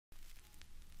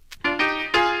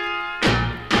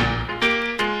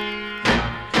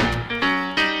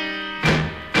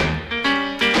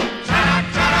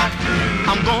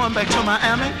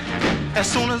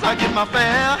I get my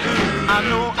fare, I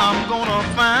know I'm gonna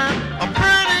find a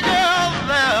pretty girl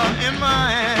there in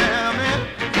Miami.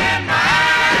 In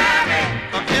Miami.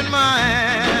 In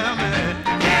Miami.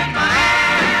 In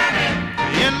Miami.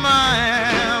 In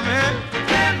Miami.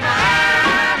 In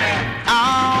Miami.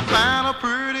 I'll find a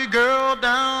pretty girl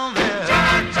down there.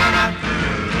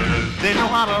 They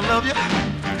know how to love you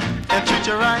and treat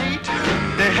you right.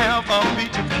 They have a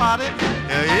beach party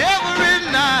every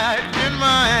night in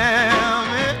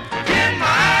Miami. In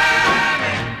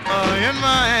Miami. In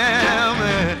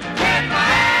Miami. In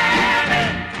Miami.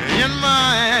 In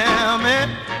Miami.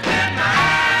 In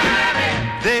Miami.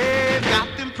 They've got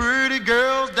them pretty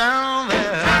girls down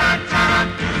there.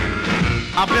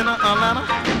 I've been to Atlanta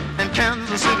and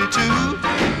Kansas City too.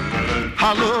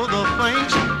 I love the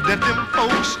things that them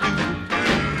folks do.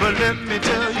 But let me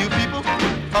tell you people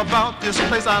about this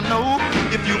place I know.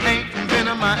 If you ain't been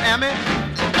to Miami,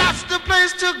 that's the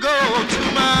place to go, to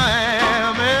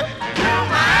Miami. To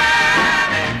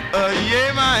Miami.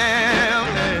 Yeah,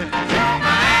 Miami. To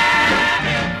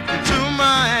Miami. To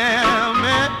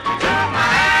Miami. To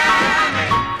Miami.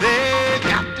 They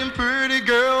got them pretty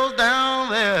girls down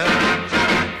there.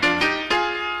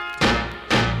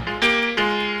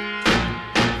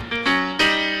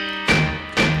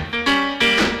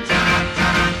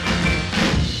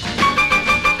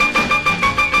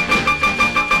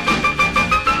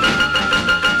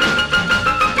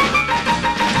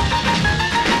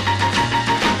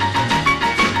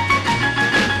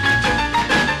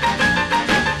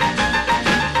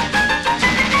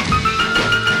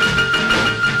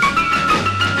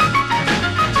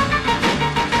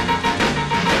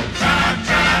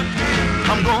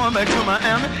 Back to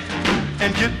Miami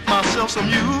and get myself some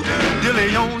you. De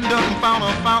Leon done found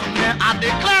a fountain there. I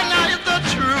declare now it's the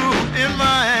truth in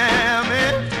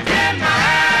Miami. In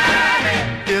Miami.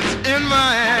 It's in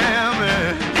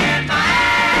Miami. In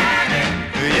Miami.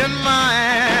 In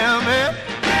Miami.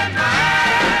 In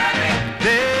Miami.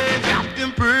 They got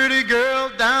them pretty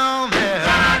girls down there.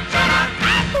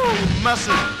 Ooh,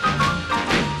 mercy.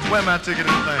 Where my ticket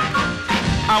and thing?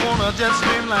 I want a jet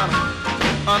streamliner,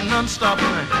 a non-stop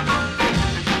thing.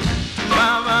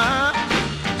 Bye-bye,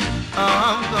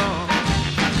 I'm gone.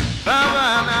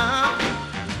 Bye-bye now,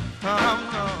 I'm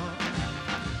gone.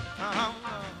 I'm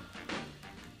gone.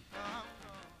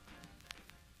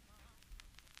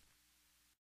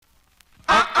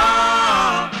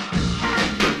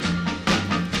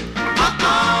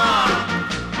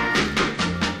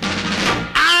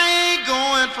 I ain't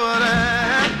going for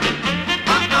that.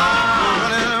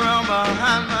 Running around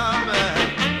behind my back.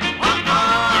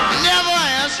 Never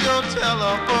answer your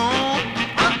telephone.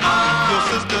 Your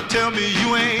sister tell me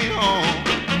you ain't home.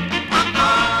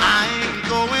 I ain't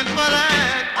going for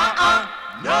that.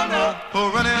 No, no. For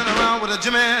running around with a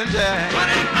Jimmy and Jack.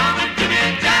 Running around with Jimmy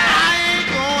and Jack. I ain't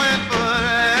going for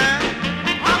that.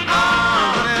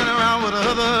 Running around with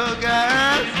other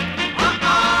guys.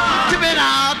 Tipping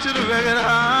out to the record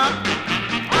hop.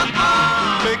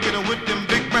 Making it with them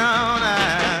big brown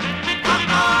eyes.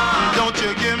 Don't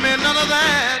you give me none of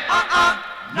that.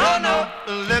 No, no.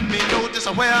 Let me know just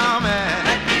where I'm at.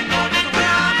 Let me know just where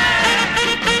I'm at.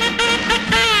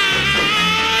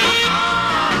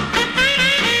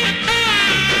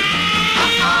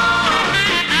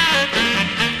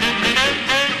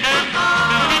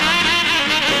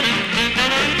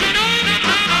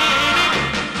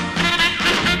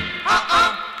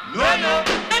 No, no.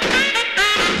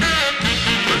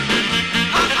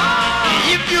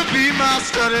 If you be my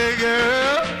study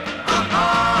girl,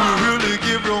 you really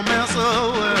give romance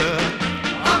away.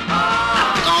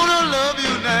 I'm gonna love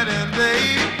you night and day,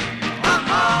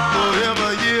 forever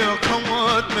year come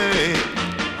what may.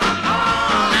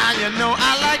 Now you know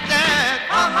I like that.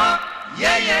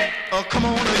 Yeah, yeah. Come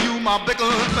on, you my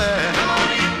bacon fat. Come on,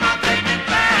 you my baby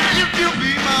fat. If you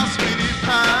be my sweetie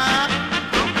pie,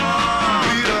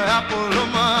 be the apple of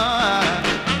my eye.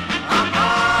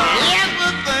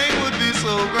 Everything would be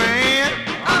so grand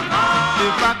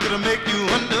if I could make you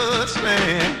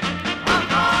understand.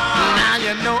 Now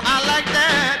you know I like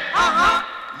that.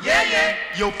 Yeah, yeah.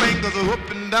 Your fingers are up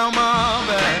and down my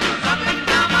back. Up and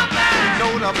down my back. You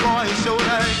know the boy show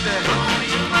like that. Come on,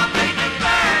 you my baby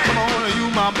fat. Come on, you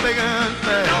my big and Know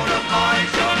fat. the boy